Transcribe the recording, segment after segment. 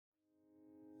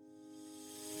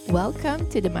Welcome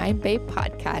to the Mind Babe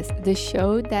podcast, the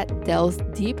show that delves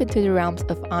deep into the realms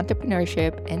of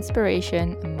entrepreneurship,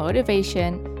 inspiration,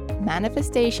 motivation,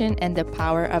 manifestation, and the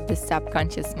power of the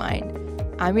subconscious mind.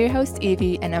 I'm your host,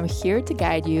 Evie, and I'm here to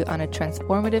guide you on a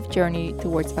transformative journey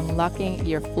towards unlocking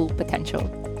your full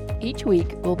potential. Each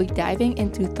week, we'll be diving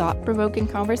into thought-provoking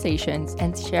conversations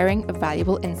and sharing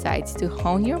valuable insights to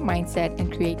hone your mindset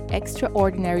and create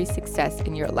extraordinary success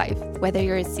in your life. Whether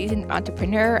you're a seasoned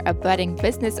entrepreneur, a budding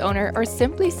business owner, or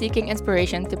simply seeking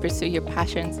inspiration to pursue your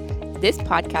passions, this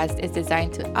podcast is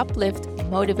designed to uplift,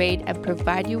 motivate, and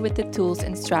provide you with the tools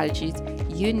and strategies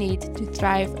you need to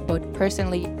thrive both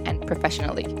personally and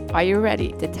professionally. Are you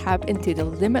ready to tap into the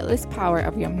limitless power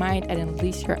of your mind and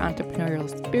unleash your entrepreneurial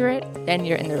spirit? Then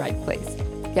you're in the right place.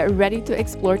 Get ready to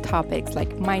explore topics like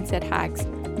mindset hacks,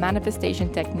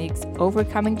 manifestation techniques,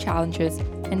 overcoming challenges,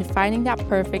 and finding that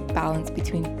perfect balance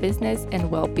between business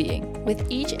and well-being. With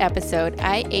each episode,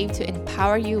 I aim to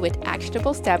empower you with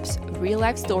actionable steps,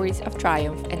 real-life stories of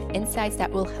triumph, and insights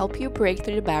that will help you break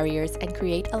through the barriers and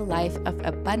create a life of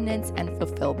abundance and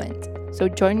fulfillment. So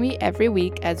join me every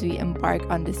week as we embark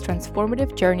on this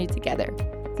transformative journey together.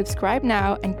 Subscribe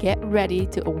now and get ready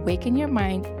to awaken your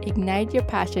mind, ignite your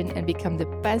passion, and become the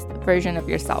best version of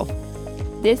yourself.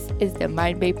 This is the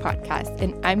Mind Babe podcast,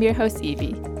 and I'm your host,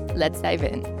 Evie. Let's dive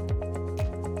in.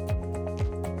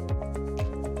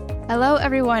 Hello,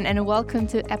 everyone, and welcome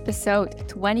to episode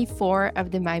 24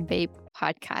 of the Mind Babe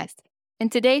podcast. In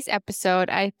today's episode,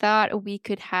 I thought we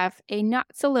could have a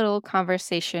not-so-little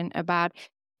conversation about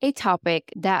a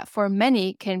topic that for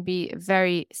many can be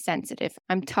very sensitive.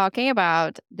 I'm talking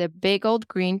about the big old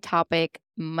green topic,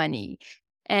 money.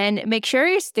 And make sure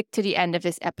you stick to the end of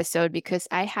this episode because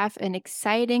I have an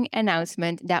exciting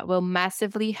announcement that will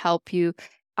massively help you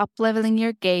up-leveling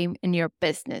your game in your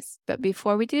business. But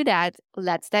before we do that,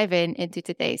 let's dive into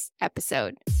today's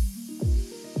episode.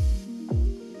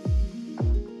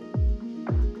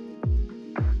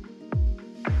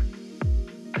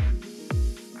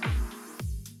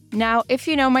 Now, if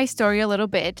you know my story a little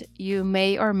bit, you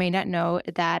may or may not know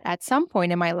that at some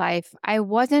point in my life, I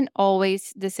wasn't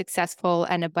always the successful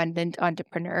and abundant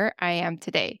entrepreneur I am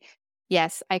today.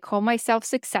 Yes, I call myself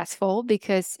successful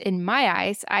because in my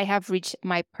eyes, I have reached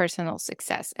my personal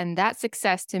success. And that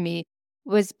success to me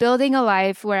was building a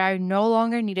life where I no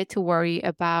longer needed to worry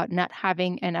about not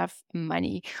having enough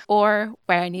money or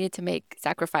where I needed to make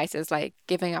sacrifices like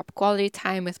giving up quality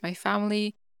time with my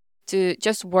family to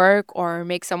just work or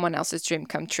make someone else's dream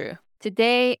come true.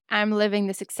 Today, I'm living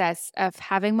the success of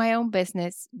having my own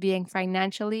business, being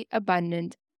financially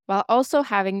abundant, while also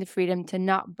having the freedom to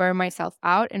not burn myself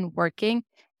out in working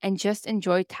and just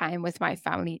enjoy time with my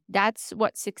family. That's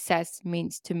what success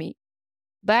means to me.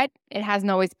 But it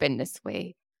hasn't always been this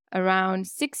way. Around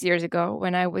 6 years ago,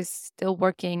 when I was still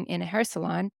working in a hair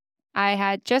salon, I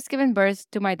had just given birth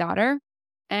to my daughter.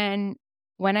 And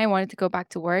when I wanted to go back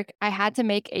to work, I had to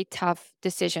make a tough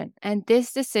decision. And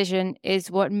this decision is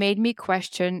what made me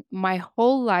question my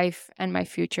whole life and my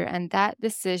future. And that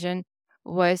decision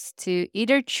was to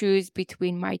either choose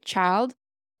between my child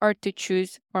or to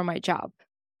choose for my job.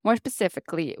 More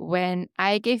specifically, when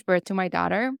I gave birth to my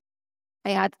daughter, I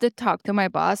had to talk to my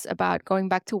boss about going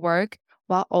back to work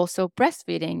while also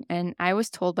breastfeeding. And I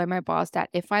was told by my boss that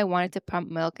if I wanted to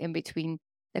pump milk in between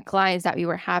the clients that we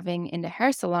were having in the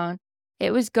hair salon,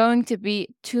 it was going to be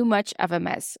too much of a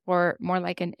mess or more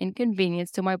like an inconvenience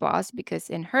to my boss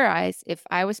because in her eyes, if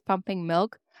I was pumping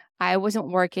milk, I wasn't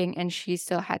working and she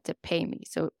still had to pay me.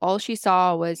 So all she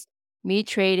saw was me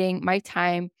trading my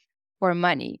time for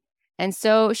money. And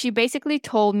so she basically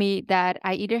told me that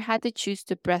I either had to choose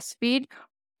to breastfeed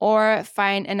or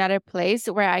find another place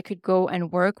where I could go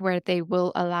and work where they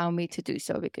will allow me to do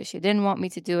so because she didn't want me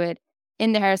to do it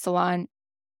in the hair salon.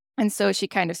 And so she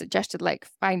kind of suggested like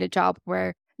find a job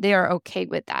where they are okay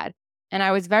with that. And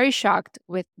I was very shocked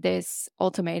with this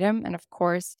ultimatum. And of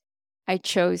course, I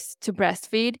chose to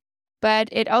breastfeed, but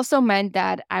it also meant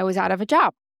that I was out of a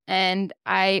job. And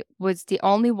I was the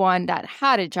only one that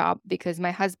had a job because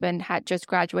my husband had just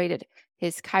graduated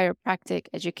his chiropractic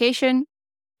education.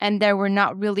 And there were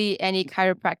not really any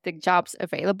chiropractic jobs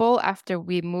available after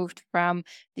we moved from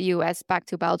the US back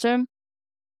to Belgium.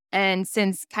 And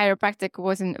since chiropractic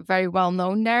wasn't very well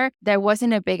known there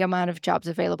wasn't a big amount of jobs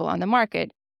available on the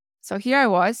market. So here I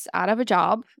was out of a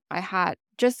job. I had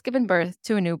just given birth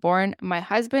to a newborn. My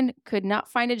husband could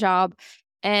not find a job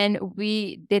and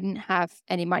we didn't have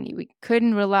any money. We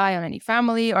couldn't rely on any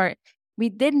family or we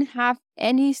didn't have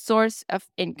any source of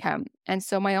income. And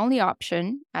so my only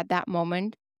option at that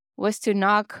moment was to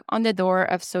knock on the door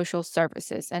of social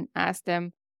services and ask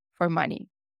them for money.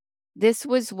 This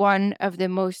was one of the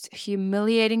most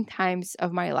humiliating times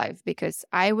of my life because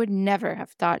I would never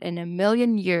have thought in a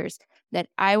million years that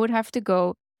I would have to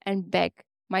go and beg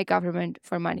my government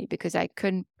for money because I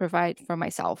couldn't provide for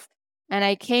myself. And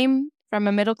I came from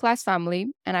a middle class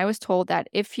family, and I was told that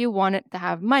if you wanted to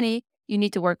have money, you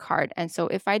need to work hard. And so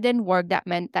if I didn't work, that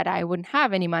meant that I wouldn't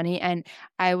have any money and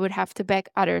I would have to beg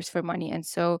others for money. And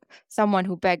so someone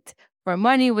who begged for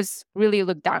money was really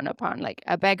looked down upon. Like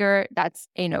a beggar, that's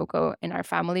a no go in our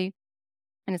family.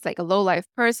 And it's like a low life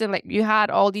person. Like you had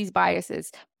all these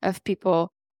biases of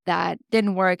people that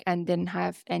didn't work and didn't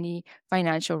have any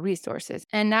financial resources.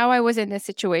 And now I was in this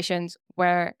situations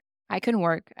where I couldn't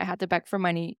work. I had to beg for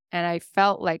money. And I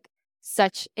felt like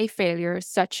such a failure,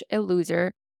 such a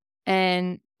loser.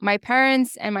 And my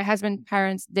parents and my husband's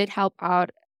parents did help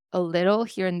out a little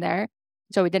here and there.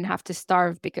 So we didn't have to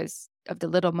starve because of the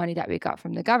little money that we got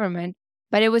from the government.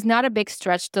 But it was not a big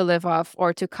stretch to live off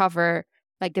or to cover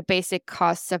like the basic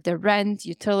costs of the rent,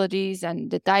 utilities,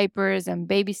 and the diapers and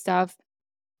baby stuff,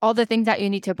 all the things that you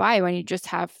need to buy when you just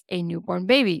have a newborn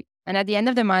baby. And at the end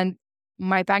of the month,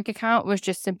 my bank account was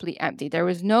just simply empty. There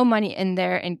was no money in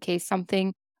there in case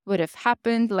something would have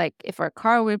happened, like if our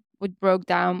car would broke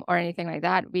down or anything like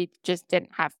that. We just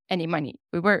didn't have any money.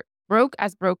 We were broke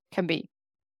as broke can be.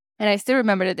 And I still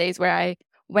remember the days where I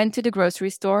went to the grocery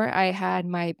store. I had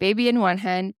my baby in one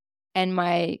hand and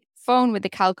my phone with the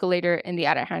calculator in the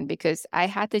other hand because I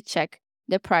had to check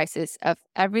the prices of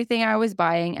everything I was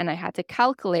buying and I had to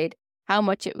calculate how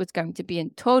much it was going to be in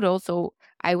total. So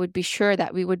I would be sure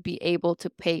that we would be able to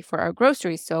pay for our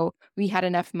groceries. So we had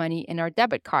enough money in our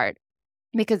debit card.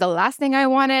 Because the last thing I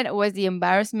wanted was the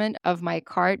embarrassment of my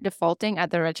card defaulting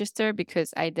at the register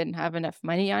because I didn't have enough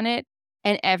money on it.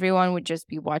 And everyone would just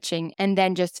be watching and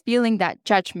then just feeling that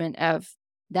judgment of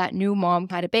that new mom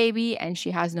had a baby and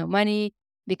she has no money,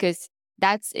 because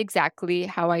that's exactly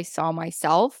how I saw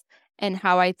myself and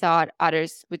how I thought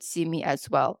others would see me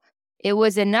as well. It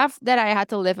was enough that I had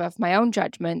to live off my own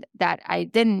judgment that I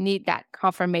didn't need that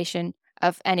confirmation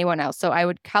of anyone else. So I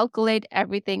would calculate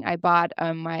everything I bought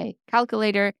on my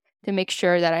calculator to make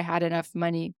sure that I had enough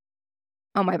money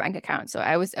on my bank account. So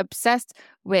I was obsessed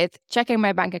with checking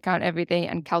my bank account every day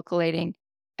and calculating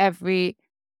everything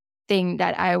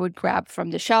that I would grab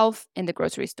from the shelf in the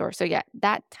grocery store. So yeah,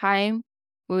 that time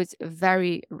was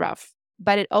very rough,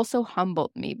 but it also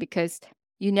humbled me because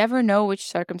you never know which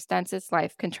circumstances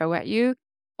life can throw at you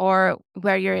or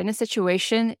where you're in a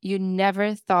situation you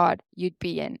never thought you'd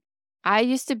be in. I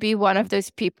used to be one of those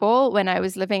people when I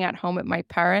was living at home with my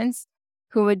parents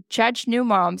who would judge new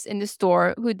moms in the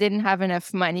store who didn't have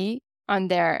enough money on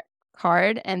their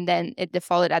card and then it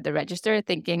defaulted at the register,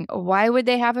 thinking, why would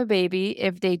they have a baby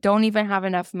if they don't even have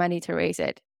enough money to raise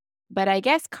it? But I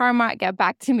guess karma got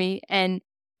back to me, and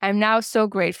I'm now so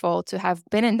grateful to have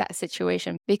been in that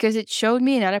situation because it showed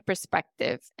me another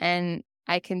perspective and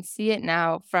I can see it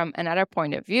now from another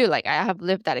point of view. Like I have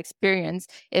lived that experience.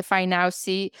 If I now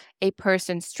see a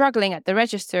person struggling at the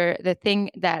register, the thing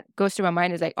that goes through my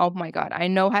mind is like, oh my God, I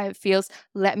know how it feels.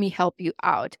 Let me help you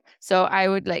out. So I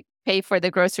would like pay for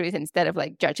the groceries instead of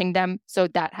like judging them. So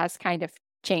that has kind of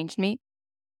changed me.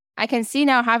 I can see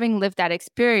now, having lived that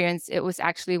experience, it was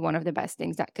actually one of the best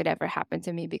things that could ever happen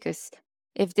to me because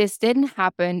if this didn't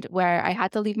happen where I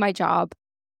had to leave my job,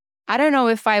 I don't know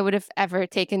if I would have ever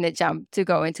taken the jump to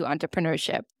go into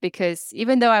entrepreneurship because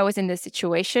even though I was in this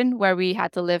situation where we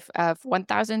had to live of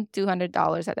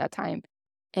 $1,200 at that time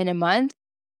in a month,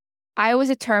 I was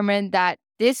determined that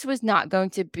this was not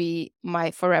going to be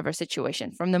my forever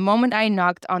situation. From the moment I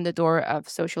knocked on the door of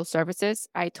social services,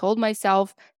 I told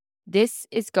myself this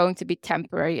is going to be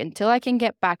temporary until I can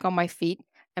get back on my feet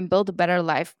and build a better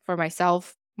life for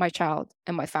myself, my child,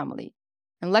 and my family.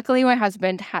 And luckily, my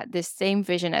husband had this same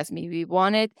vision as me. We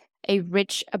wanted a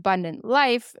rich, abundant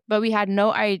life, but we had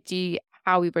no idea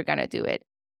how we were going to do it.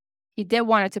 He did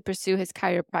wanted to pursue his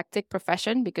chiropractic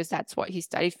profession because that's what he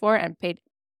studied for and paid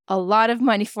a lot of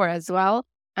money for as well.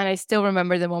 And I still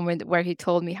remember the moment where he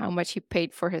told me how much he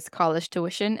paid for his college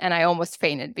tuition. And I almost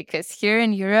fainted because here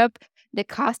in Europe, the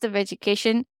cost of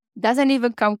education doesn't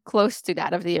even come close to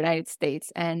that of the United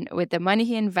States. And with the money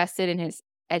he invested in his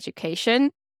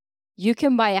education, you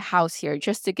can buy a house here,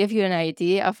 just to give you an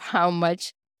idea of how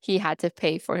much he had to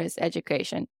pay for his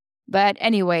education. But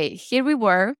anyway, here we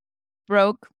were,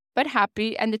 broke, but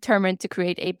happy and determined to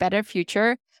create a better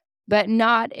future, but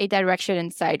not a direction in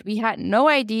sight. We had no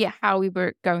idea how we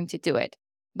were going to do it.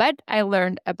 But I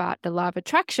learned about the law of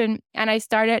attraction and I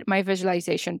started my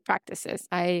visualization practices.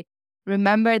 I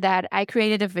remember that I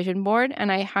created a vision board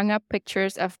and I hung up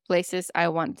pictures of places I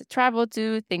wanted to travel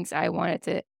to, things I wanted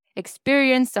to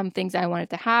experience, some things I wanted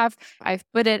to have. I've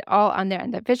put it all on there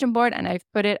on the vision board, and I've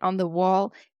put it on the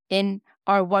wall in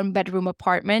our 1-bedroom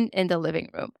apartment in the living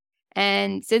room.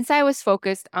 And since I was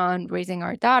focused on raising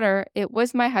our daughter, it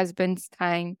was my husband's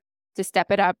time to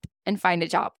step it up and find a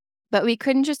job. But we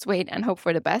couldn't just wait and hope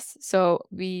for the best. So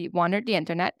we wandered the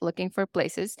internet looking for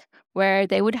places where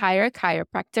they would hire a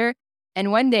chiropractor.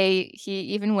 And one day he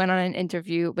even went on an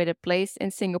interview with a place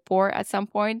in Singapore at some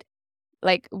point.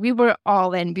 Like, we were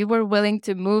all in. We were willing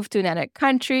to move to another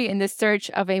country in the search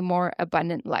of a more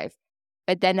abundant life.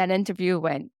 But then that interview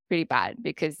went pretty bad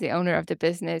because the owner of the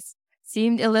business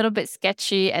seemed a little bit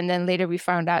sketchy. And then later we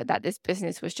found out that this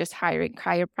business was just hiring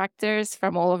chiropractors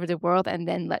from all over the world and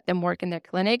then let them work in their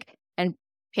clinic and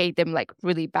paid them like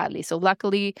really badly. So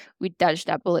luckily we dodged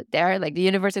that bullet there. Like, the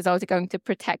universe is always going to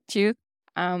protect you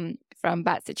from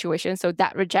bad situations. So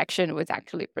that rejection was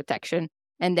actually protection.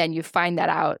 And then you find that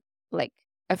out like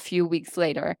a few weeks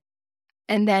later.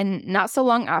 And then not so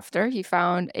long after, he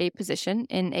found a position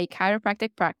in a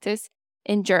chiropractic practice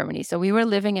in Germany. So we were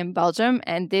living in Belgium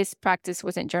and this practice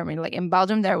was in Germany. Like, in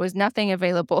Belgium, there was nothing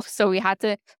available. So we had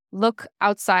to look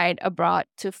outside abroad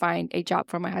to find a job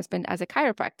for my husband as a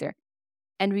chiropractor.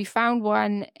 And we found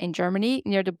one in Germany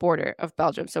near the border of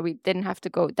Belgium. So we didn't have to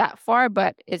go that far,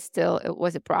 but it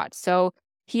was abroad. So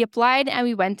he applied and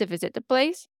we went to visit the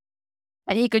place.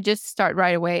 And he could just start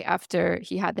right away after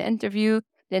he had the interview.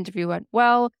 The interview went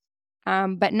well.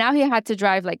 But now he had to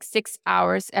drive like 6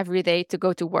 hours every day to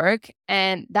go to work.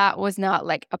 And that was not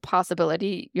like a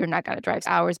possibility. You're not going to drive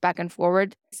hours back and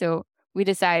forward. So we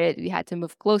decided we had to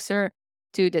move closer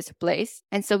to this place.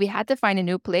 And so we had to find a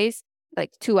new place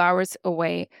like 2 hours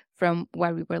away from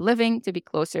where we were living to be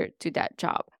closer to that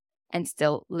job and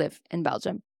still live in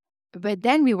Belgium. But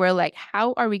then we were like,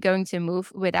 how are we going to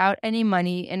move without any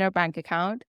money in our bank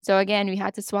account? So again, we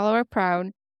had to swallow our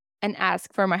pride and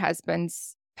ask for my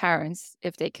husband's parents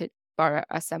if they could borrow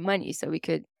us some money so we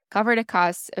could cover the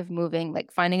costs of moving, like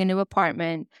finding a new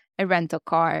apartment, a rental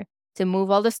car, to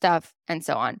move all the stuff, and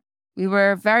so on. We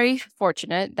were very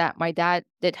fortunate that my dad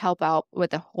did help out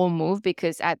with the whole move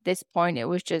because at this point it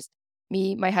was just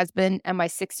me, my husband, and my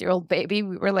 6-year-old baby.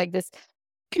 We were like this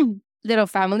little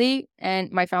family,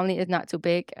 and my family is not too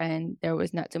big and there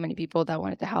was not too many people that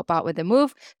wanted to help out with the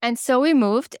move. And so we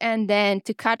moved, and then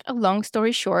to cut a long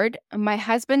story short, my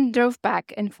husband drove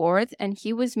back and forth and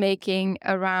he was making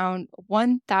around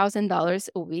 $1,000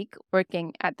 a week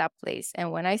working at that place.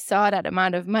 And when I saw that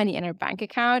amount of money in our bank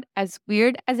account, as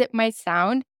weird as it might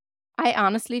sound, I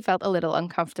honestly felt a little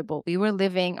uncomfortable. We were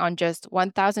living on just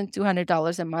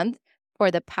 $1,200 a month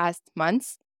for the past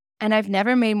months. And I've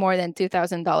never made more than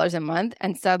 $2,000 a month.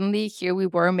 And suddenly here we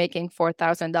were making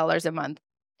 $4,000 a month.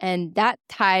 And that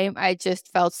time I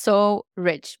just felt so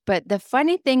rich. But the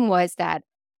funny thing was that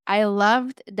I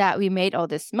loved that we made all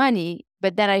this money,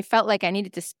 but then I felt like I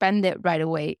needed to spend it right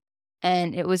away.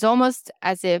 And it was almost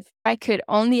as if I could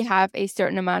only have a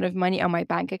certain amount of money on my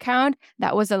bank account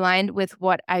that was aligned with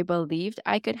what I believed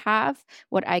I could have,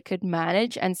 what I could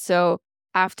manage. And so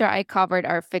after I covered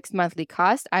our fixed monthly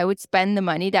cost, I would spend the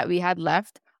money that we had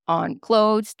left on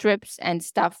clothes, trips, and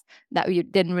stuff that we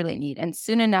didn't really need. And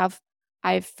soon enough,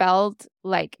 I felt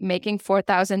like making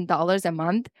 $4,000 a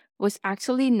month was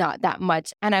actually not that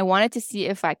much. And I wanted to see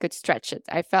if I could stretch it.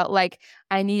 I felt like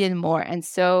I needed more. And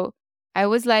so I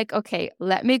was like, okay,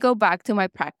 let me go back to my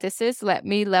practices. Let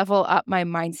me level up my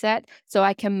mindset so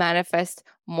I can manifest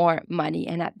more money.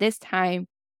 And at this time,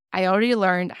 I already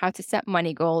learned how to set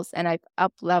money goals and I've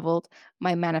up leveled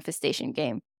my manifestation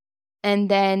game. And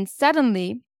then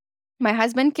suddenly, my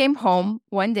husband came home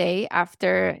one day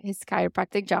after his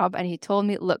chiropractic job and he told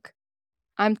me, look,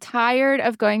 I'm tired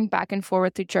of going back and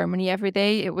forward to Germany every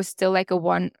day. It was still like a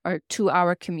 1 or 2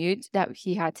 hour commute that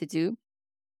he had to do.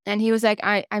 And he was like,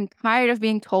 I'm tired of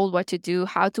being told what to do,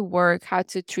 how to work, how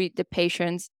to treat the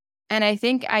patients. And I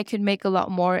think I could make a lot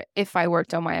more if I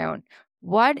worked on my own.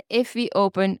 What if we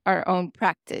opened our own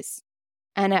practice?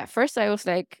 And at first I was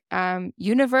like,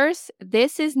 universe,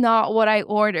 this is not what I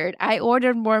ordered. I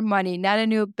ordered more money, not a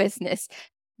new business.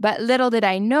 But little did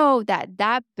I know that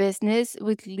that business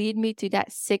would lead me to that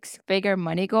 6-figure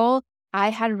money goal I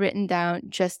had written down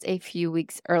just a few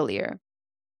weeks earlier.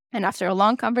 And after a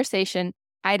long conversation,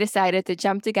 I decided to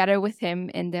jump together with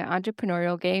him in the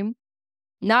entrepreneurial game,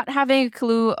 not having a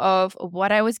clue of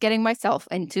what I was getting myself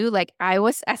into. Like, I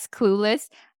was as clueless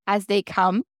as they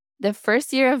come. The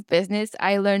first year of business,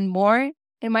 I learned more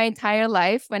in my entire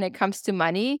life when it comes to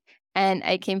money. And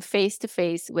I came face to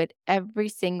face with every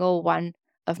single one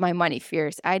of my money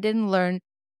fears. I didn't learn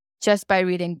just by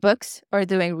reading books or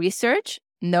doing research.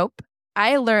 Nope.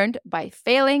 I learned by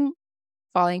failing,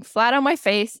 falling flat on my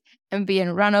face and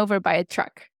being run over by a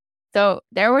truck. So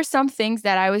there were some things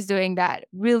that I was doing that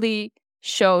really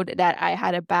showed that I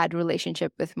had a bad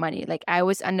relationship with money. Like I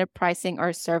was underpricing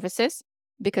our services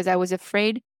because I was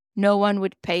afraid no one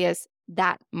would pay us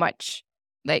that much,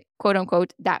 like quote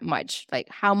unquote, that much. Like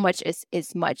how much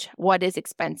is much? What is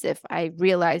expensive? I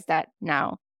realize that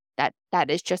now that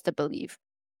is just a belief.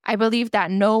 I believe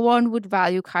that no one would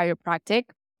value chiropractic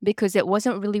because it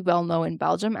wasn't really well known in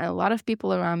Belgium. And a lot of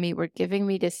people around me were giving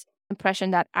me this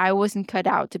impression that I wasn't cut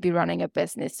out to be running a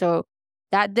business. So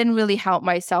that didn't really help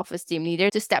my self-esteem neither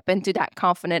to step into that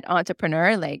confident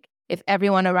entrepreneur. Like if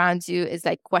everyone around you is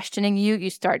like questioning you, you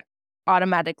start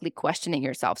automatically questioning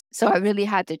yourself. So I really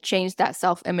had to change that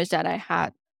self-image that I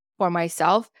had for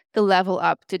myself to level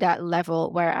up to that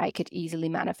level where I could easily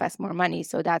manifest more money.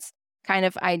 So that's kind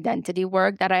of identity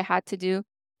work that I had to do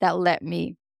that led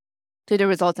me to the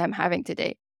results I'm having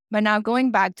today. But now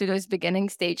going back to those beginning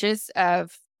stages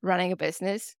of running a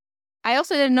business, I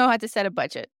also didn't know how to set a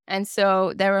budget. And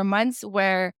so there were months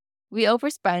where we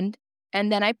overspent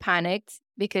and then I panicked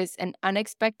because an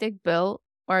unexpected bill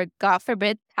or God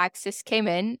forbid taxes came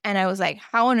in and I was like,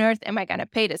 how on earth am I going to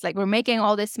pay this? Like we're making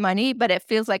all this money, but it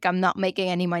feels like I'm not making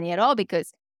any money at all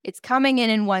because it's coming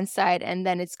in one side and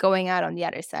then it's going out on the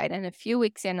other side. And a few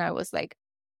weeks in, I was like,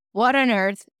 what on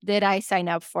earth did I sign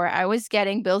up for? I was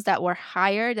getting bills that were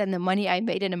higher than the money I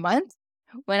made in a month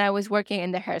when I was working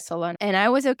in the hair salon. And I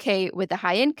was okay with the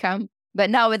high income, but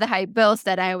not with the high bills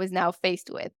that I was now faced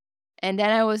with. And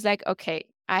then I was like, okay,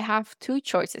 I have two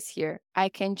choices here. I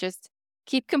can just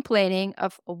keep complaining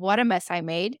of what a mess I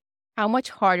made, how much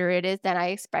harder it is than I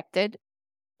expected,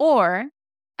 or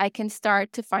I can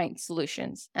start to find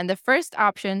solutions. And the first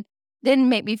option didn't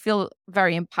make me feel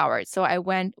very empowered. So I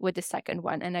went with the second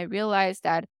one and I realized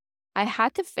that I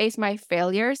had to face my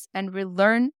failures and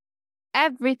relearn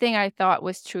everything I thought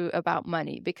was true about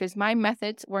money because my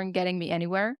methods weren't getting me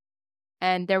anywhere.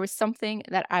 And there was something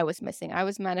that I was missing. I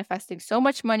was manifesting so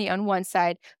much money on one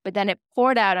side, but then it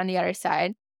poured out on the other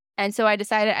side. And so I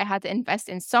decided I had to invest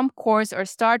in some course or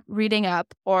start reading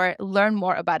up or learn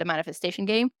more about the manifestation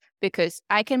game because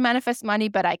I can manifest money,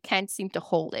 but I can't seem to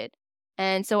hold it.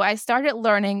 And so I started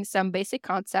learning some basic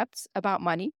concepts about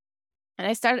money and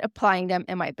I started applying them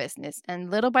in my business. And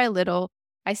little by little,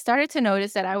 I started to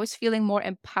notice that I was feeling more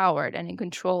empowered and in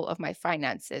control of my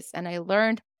finances. And I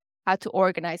learned how to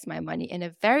organize my money in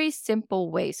a very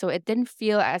simple way. So it didn't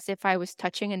feel as if I was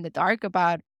touching in the dark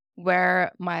about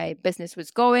where my business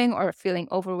was going or feeling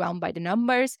overwhelmed by the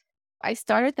numbers. I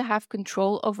started to have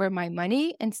control over my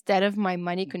money instead of my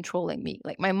money controlling me.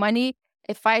 Like my money,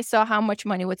 if I saw how much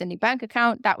money was in the bank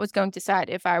account, that was going to decide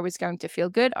if I was going to feel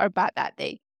good or bad that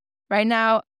day. Right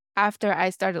now, after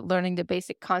I started learning the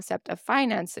basic concept of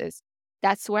finances,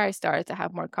 that's where I started to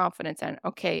have more confidence and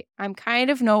okay, I'm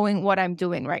kind of knowing what I'm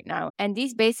doing right now. And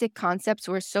these basic concepts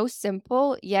were so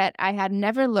simple, yet I had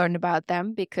never learned about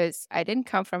them because I didn't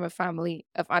come from a family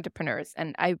of entrepreneurs.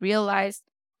 And I realized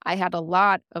I had a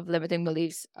lot of limiting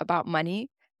beliefs about money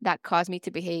that caused me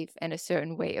to behave in a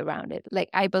certain way around it. Like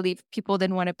I believe people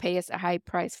didn't want to pay us a high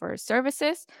price for our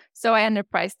services, so I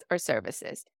underpriced our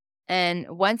services. And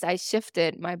once I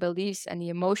shifted my beliefs and the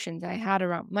emotions I had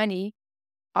around money,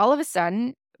 all of a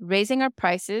sudden, raising our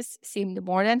prices seemed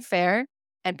more than fair,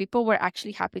 and people were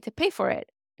actually happy to pay for it.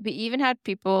 We even had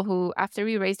people who, after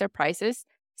we raised our prices,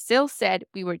 still said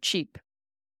we were cheap.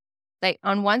 Like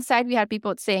on one side, we had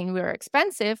people saying we were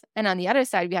expensive, and on the other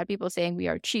side, we had people saying we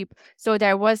are cheap. So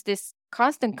there was this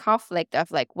constant conflict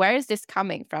of like, where is this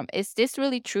coming from? Is this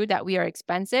really true that we are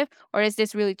expensive, or is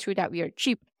this really true that we are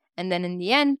cheap? And then in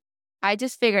the end, I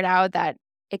just figured out that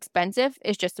expensive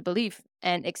is just a belief,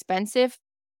 and expensive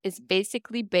is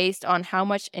basically based on how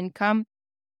much income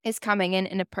is coming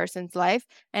in a person's life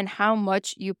and how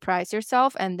much you price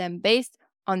yourself. And then based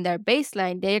on their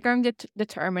baseline, they're going to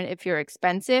determine if you're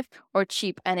expensive or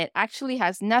cheap. And it actually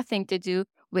has nothing to do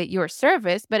with your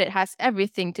service, but it has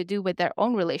everything to do with their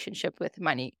own relationship with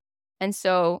money. And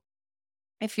so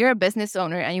if you're a business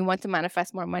owner and you want to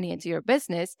manifest more money into your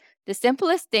business, the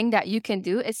simplest thing that you can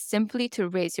do is simply to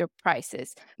raise your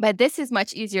prices. But this is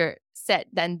much easier said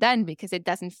than done because it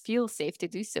doesn't feel safe to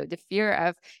do so. The fear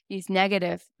of these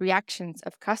negative reactions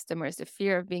of customers, the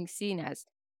fear of being seen as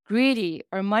greedy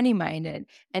or money minded.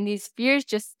 And these fears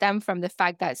just stem from the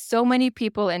fact that so many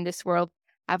people in this world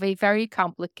have a very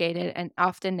complicated and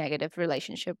often negative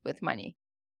relationship with money.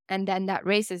 And then that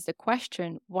raises the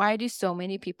question, why do so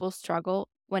many people struggle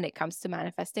when it comes to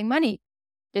manifesting money?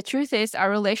 The truth is, our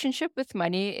relationship with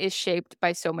money is shaped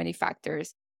by so many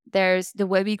factors. There's the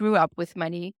way we grew up with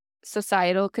money,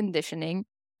 societal conditioning,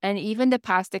 and even the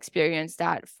past experience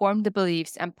that form the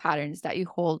beliefs and patterns that you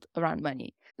hold around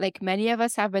money. Like many of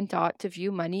us have been taught to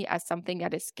view money as something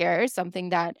that is scarce, something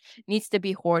that needs to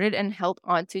be hoarded and held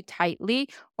onto tightly,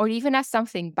 or even as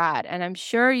something bad. And I'm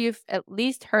sure you've at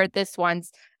least heard this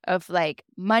once of like,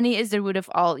 money is the root of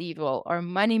all evil, or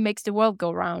money makes the world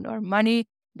go round, or money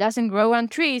doesn't grow on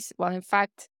trees. Well, in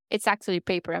fact, it's actually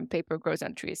paper and paper grows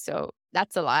on trees. So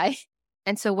that's a lie.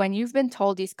 And so when you've been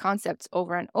told these concepts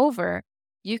over and over,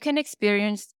 you can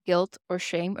experience guilt or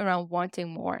shame around wanting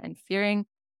more and fearing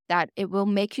that it will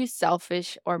make you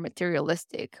selfish or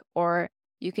materialistic. Or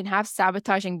you can have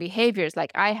sabotaging behaviors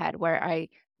like I had, where I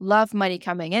love money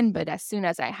coming in, but as soon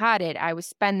as I had it, I was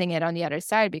spending it on the other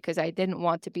side because I didn't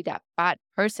want to be that bad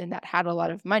person that had a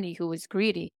lot of money who was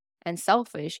greedy and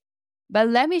selfish. But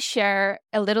let me share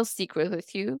a little secret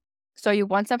with you. So you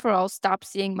once and for all stop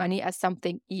seeing money as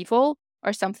something evil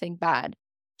or something bad.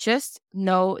 Just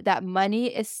know that money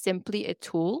is simply a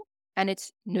tool and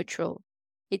it's neutral.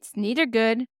 It's neither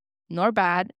good nor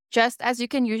bad. Just as you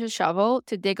can use a shovel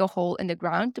to dig a hole in the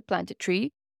ground to plant a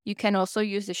tree, you can also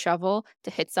use the shovel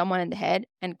to hit someone in the head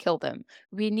and kill them.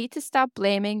 We need to stop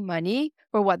blaming money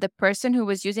for what the person who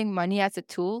was using money as a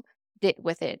tool did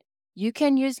with it. You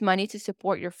can use money to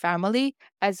support your family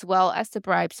as well as to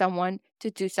bribe someone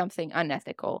to do something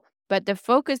unethical. But the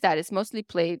focus that is mostly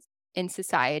placed in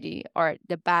society are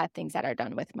the bad things that are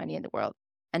done with money in the world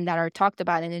and that are talked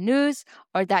about in the news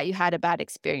or that you had a bad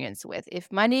experience with. If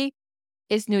money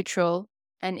is neutral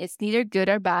and it's neither good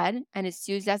or bad and it's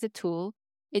used as a tool,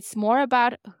 it's more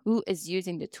about who is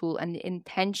using the tool and the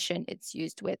intention it's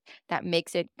used with that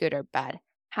makes it good or bad.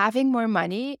 Having more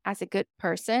money as a good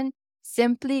person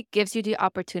simply gives you the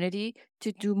opportunity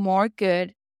to do more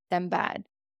good than bad.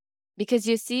 Because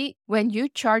you see, when you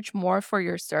charge more for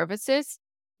your services,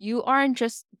 you aren't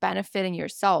just benefiting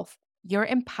yourself, you're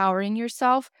empowering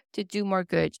yourself to do more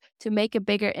good, to make a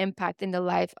bigger impact in the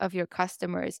life of your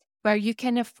customers, where you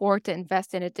can afford to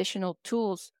invest in additional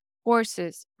tools,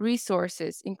 courses,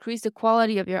 resources, increase the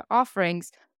quality of your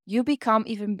offerings. You become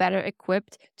even better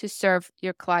equipped to serve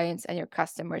your clients and your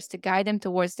customers, to guide them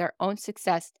towards their own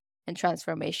success and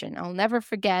transformation. I'll never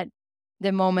forget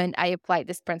the moment I applied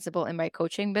this principle in my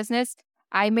coaching business.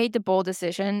 I made the bold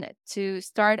decision to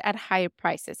start at higher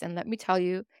prices. And let me tell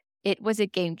you, it was a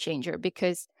game changer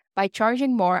because by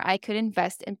charging more, I could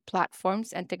invest in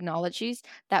platforms and technologies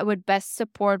that would best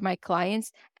support my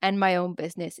clients and my own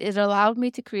business. It allowed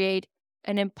me to create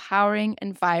an empowering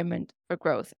environment for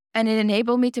growth. And it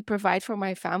enabled me to provide for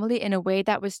my family in a way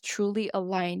that was truly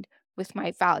aligned with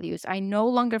my values. I no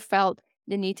longer felt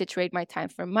the need to trade my time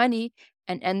for money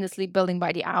and endlessly billing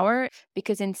by the hour,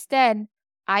 because instead,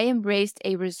 I embraced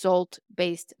a result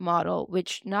based model,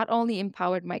 which not only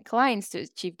empowered my clients to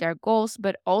achieve their goals,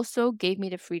 but also gave me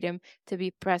the freedom to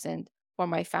be present for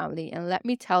my family. And let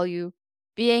me tell you,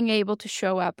 being able to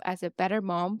show up as a better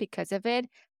mom because of it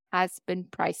has been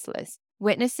priceless.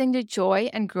 Witnessing the joy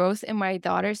and growth in my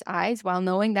daughter's eyes while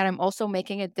knowing that I'm also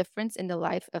making a difference in the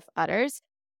life of others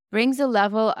brings a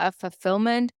level of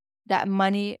fulfillment that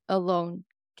money alone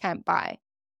can't buy.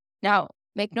 Now,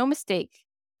 make no mistake,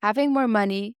 having more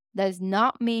money does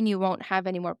not mean you won't have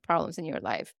any more problems in your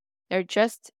life. They're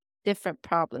just different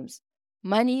problems.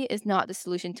 Money is not the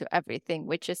solution to everything,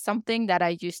 which is something that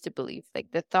I used to believe. Like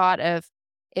the thought of,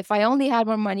 if I only had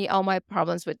more money, all my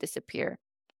problems would disappear.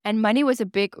 And money was a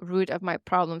big root of my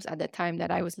problems at the time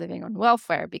that I was living on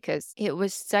welfare because it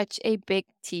was such a big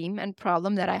team and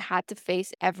problem that I had to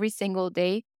face every single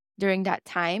day during that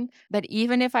time. But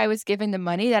even if I was given the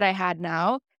money that I had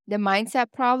now, the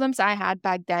mindset problems I had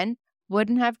back then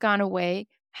wouldn't have gone away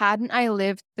hadn't I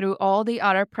lived through all the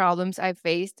other problems I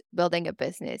faced building a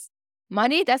business.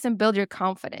 Money doesn't build your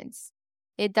confidence.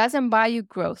 It doesn't buy you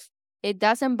growth. It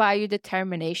doesn't buy you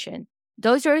determination.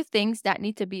 Those are things that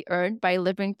need to be earned by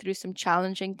living through some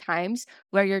challenging times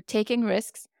where you're taking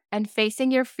risks and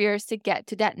facing your fears to get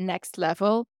to that next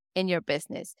level in your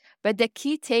business. But the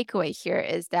key takeaway here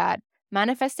is that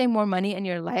manifesting more money in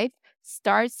your life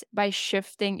starts by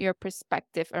shifting your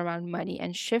perspective around money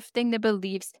and shifting the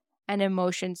beliefs and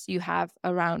emotions you have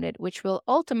around it, which will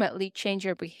ultimately change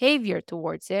your behavior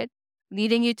towards it,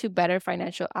 leading you to better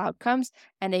financial outcomes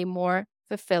and a more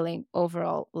fulfilling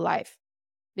overall life.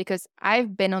 Because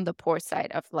I've been on the poor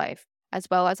side of life as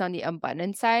well as on the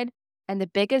abundant side. And the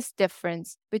biggest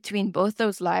difference between both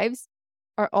those lives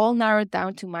are all narrowed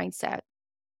down to mindset.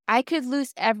 I could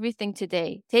lose everything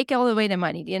today, take all away the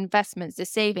money, the investments, the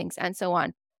savings, and so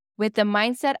on. With the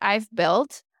mindset I've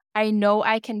built, I know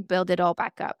I can build it all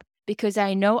back up. because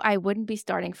I know I wouldn't be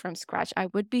starting from scratch. I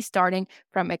would be starting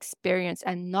from experience,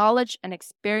 and knowledge and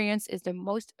experience is the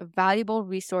most valuable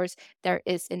resource there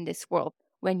is in this world.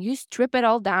 When you strip it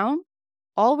all down,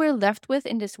 all we're left with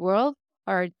in this world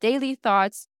are our daily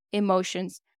thoughts,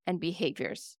 emotions, and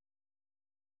behaviors.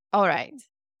 All right.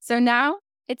 So now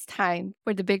it's time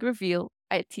for the big reveal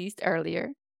I teased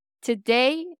earlier.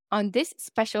 Today, on this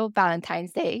special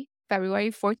Valentine's Day,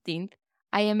 February 14th,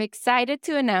 I am excited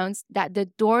to announce that the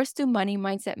doors to Money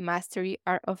Mindset Mastery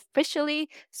are officially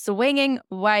swinging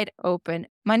wide open.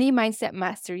 Money Mindset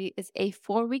Mastery is a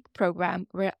 4-week program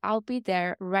where I'll be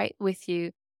there right with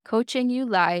you, coaching you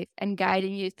live and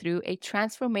guiding you through a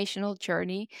transformational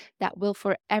journey that will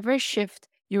forever shift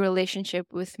your relationship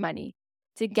with money.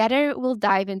 Together, we'll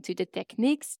dive into the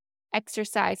techniques,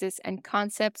 exercises, and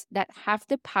concepts that have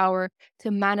the power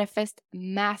to manifest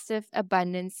massive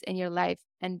abundance in your life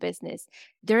and business.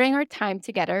 During our time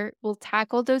together, we'll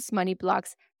tackle those money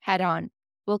blocks head on.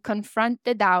 We'll confront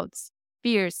the doubts,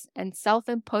 fears, and self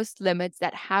imposed limits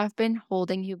that have been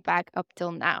holding you back up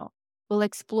till now. We'll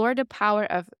explore the power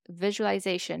of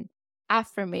visualization,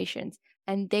 affirmations,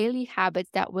 and daily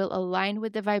habits that will align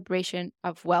with the vibration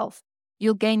of wealth.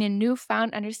 You'll gain a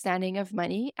newfound understanding of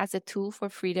money as a tool for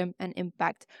freedom and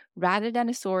impact rather than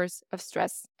a source of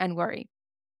stress and worry.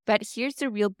 But here's the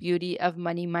real beauty of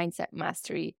Money Mindset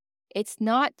Mastery. It's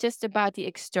not just about the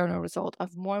external result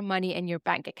of more money in your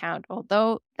bank account,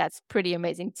 although that's pretty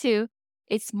amazing too.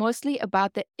 It's mostly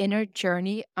about the inner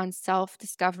journey on self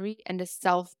discovery and the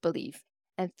self belief.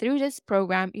 And through this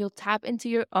program, you'll tap into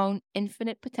your own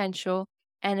infinite potential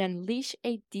and unleash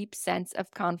a deep sense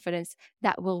of confidence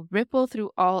that will ripple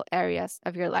through all areas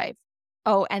of your life.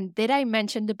 Oh, and did I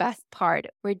mention the best part?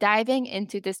 We're diving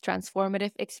into this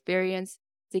transformative experience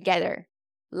together,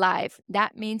 live.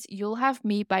 That means you'll have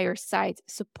me by your side,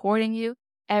 supporting you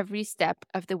every step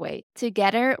of the way.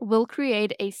 Together, we'll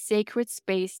create a sacred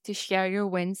space to share your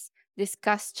wins,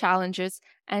 discuss challenges,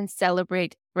 and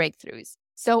celebrate breakthroughs.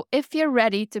 So, if you're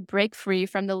ready to break free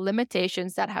from the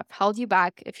limitations that have held you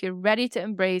back, if you're ready to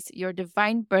embrace your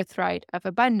divine birthright of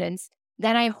abundance,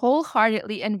 then I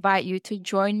wholeheartedly invite you to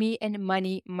join me in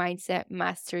Money Mindset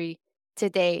Mastery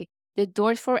today. The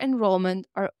doors for enrollment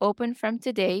are open from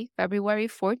today, February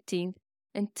 14th,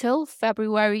 until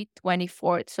February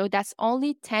 24th. So that's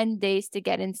only 10 days to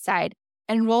get inside.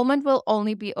 Enrollment will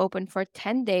only be open for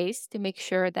 10 days to make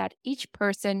sure that each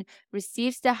person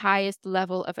receives the highest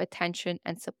level of attention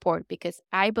and support, because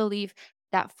I believe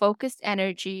that focused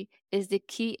energy is the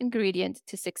key ingredient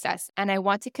to success. And I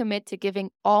want to commit to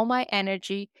giving all my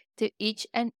energy to each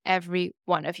and every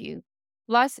one of you.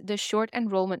 Plus, the short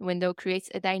enrollment window creates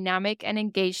a dynamic and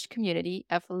engaged community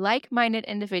of like minded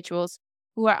individuals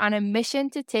who are on a mission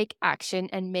to take action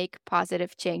and make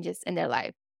positive changes in their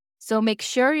life. So make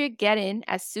sure you get in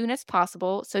as soon as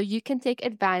possible so you can take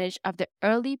advantage of the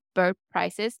early bird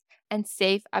prices and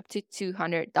save up to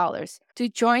 $200. To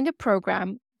join the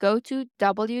program, go to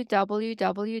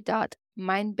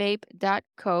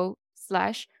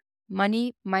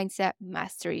www.mindbabe.co/money mindset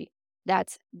mastery.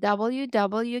 That's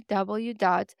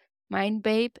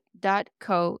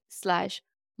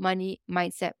www.mindbabe.co/money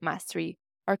mindset mastery,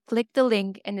 or click the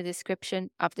link in the description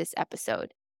of this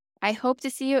episode. I hope to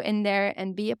see you in there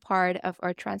and be a part of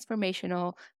our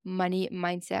transformational Money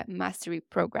Mindset Mastery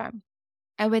program.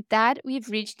 And with that, we've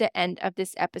reached the end of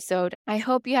this episode. I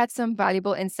hope you had some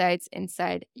valuable insights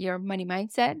inside your money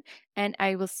mindset, and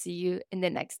I will see you in the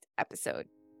next episode.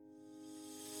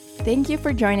 Thank you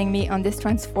for joining me on this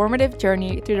transformative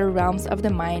journey through the realms of the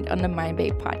mind on the Mind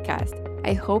Babe podcast.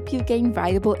 I hope you gain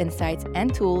valuable insights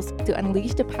and tools to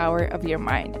unleash the power of your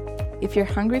mind. If you're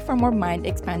hungry for more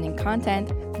mind-expanding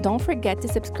content, don't forget to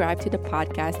subscribe to the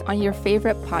podcast on your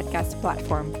favorite podcast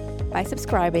platform. By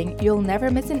subscribing, you'll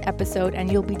never miss an episode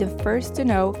and you'll be the first to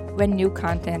know when new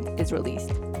content is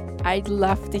released. I'd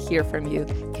love to hear from you.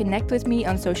 Connect with me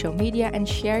on social media and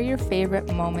share your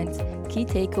favorite moments, key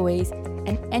takeaways,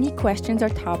 and any questions or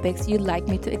topics you'd like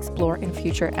me to explore in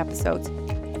future episodes.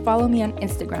 Follow me on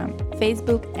Instagram,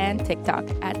 Facebook, and TikTok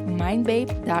at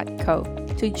mindbabe.co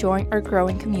to join our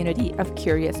growing community of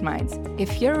curious minds.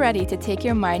 If you're ready to take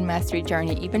your mind mastery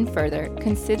journey even further,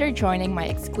 consider joining my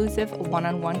exclusive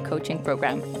one-on-one coaching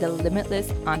program, The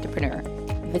Limitless Entrepreneur.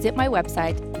 Visit my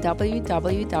website,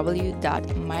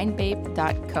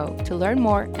 www.mindbabe.co, to learn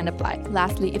more and apply.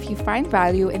 Lastly, if you find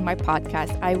value in my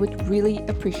podcast, I would really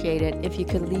appreciate it if you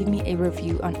could leave me a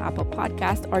review on Apple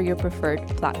Podcasts or your preferred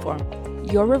platform.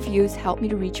 Your reviews help me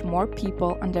to reach more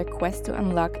people on their quest to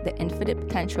unlock the infinite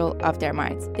potential of their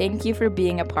minds. Thank you for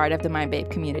being a part of the Mind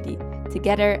Babe community.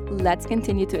 Together, let's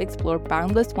continue to explore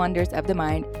boundless wonders of the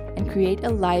mind and create a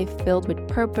life filled with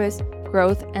purpose,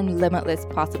 growth, and limitless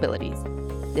possibilities.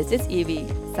 This is Evie,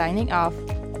 signing off.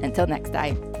 Until next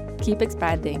time, keep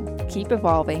expanding, keep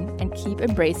evolving, and keep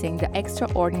embracing the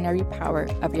extraordinary power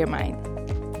of your mind.